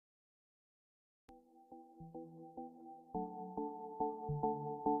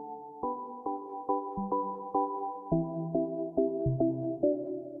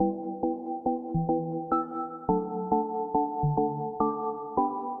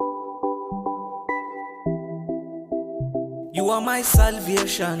You are my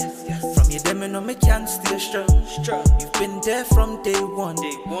salvation. From you them you know me can't stay strong. You've been there from day one.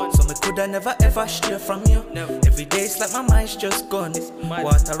 So me coulda never ever stray from you. Every day it's like my mind's just gone.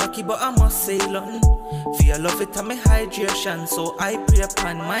 Water rocky but I must sail on. For your love it and me hydration. So I pray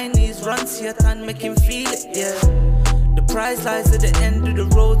upon my knees, run Satan, make him feel it, yeah. The prize lies at the end of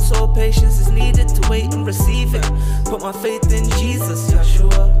the road, so patience is needed to wait and receive it. Put my faith in Jesus,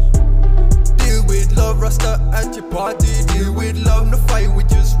 Yeshua. Deal with love, Rasta at your party. Deal with love, no fight, we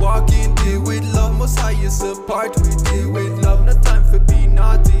just walking. Deal with love, most highest apart. We deal with love, no time for being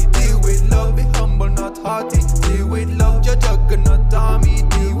naughty. Deal with love, be humble, not haughty. Deal with love, your juggernaut army.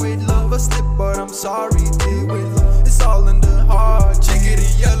 Deal with love, I slip but I'm sorry. Deal with love, it's all in the heart.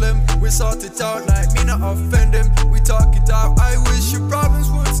 Chickity yell him, we sort it out like me not offend him. We talk it out, I wish your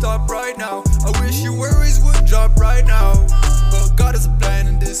problems would stop right now. I wish your worries would drop right now. But God has a plan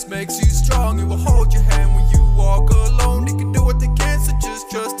and this makes you strong. He will hold your hand when you walk alone. They can do what they can, so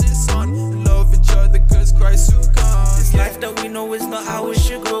just trust his son and love each other cause Christ will come. This life that we know is not how it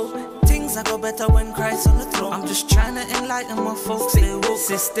should go. Things I go better when Christ on the throne. I'm just trying to enlighten my folks. They woke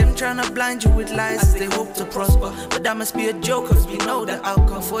system trying to blind you with lies as they hope to prosper. But that must be a joke cause we know the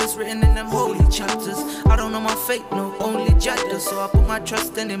outcome. For it's written in them holy chapters. I don't know my fate, no, only Jah does. So I put my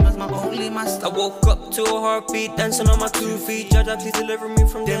trust in him as my only master. I woke up to a heartbeat, dancing on my 2 feet. Jah, please deliver me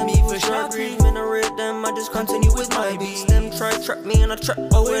from them evil greed. When I read them, I just continue with my beats. Them try trap me in a trap,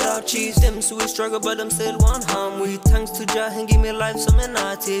 but without cheese. Them so we struggle, but them still want harm. We thanks to Jah and give me life, so me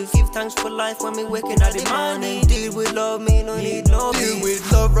native. Give thanks for life when me waking at the morning. Deal with love, me no need no Deal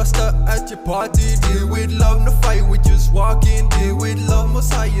with love, Rasta at your party. Deal with love, no fight, we just walking. Deal with love,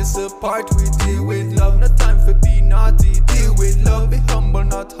 most highest apart. We deal with love, no time for being naughty. Deal with love, be humble,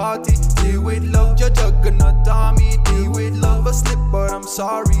 not haughty. Deal with love, your juggernaut army. Deal with love, I slip but I'm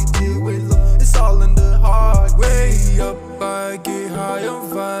sorry. Deal with love, it's all in the heart. Way up, I get high on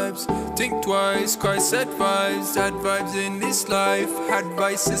vibes. Think twice, Christ advice. Had vibes in this life. Had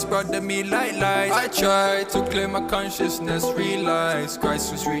vices brought to me like lies. I tried to clear my consciousness, realize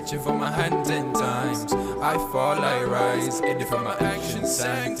Christ was reaching for my hands in times. I fall, I rise, edit for my actions,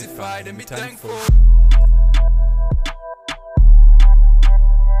 sanctified and be thankful.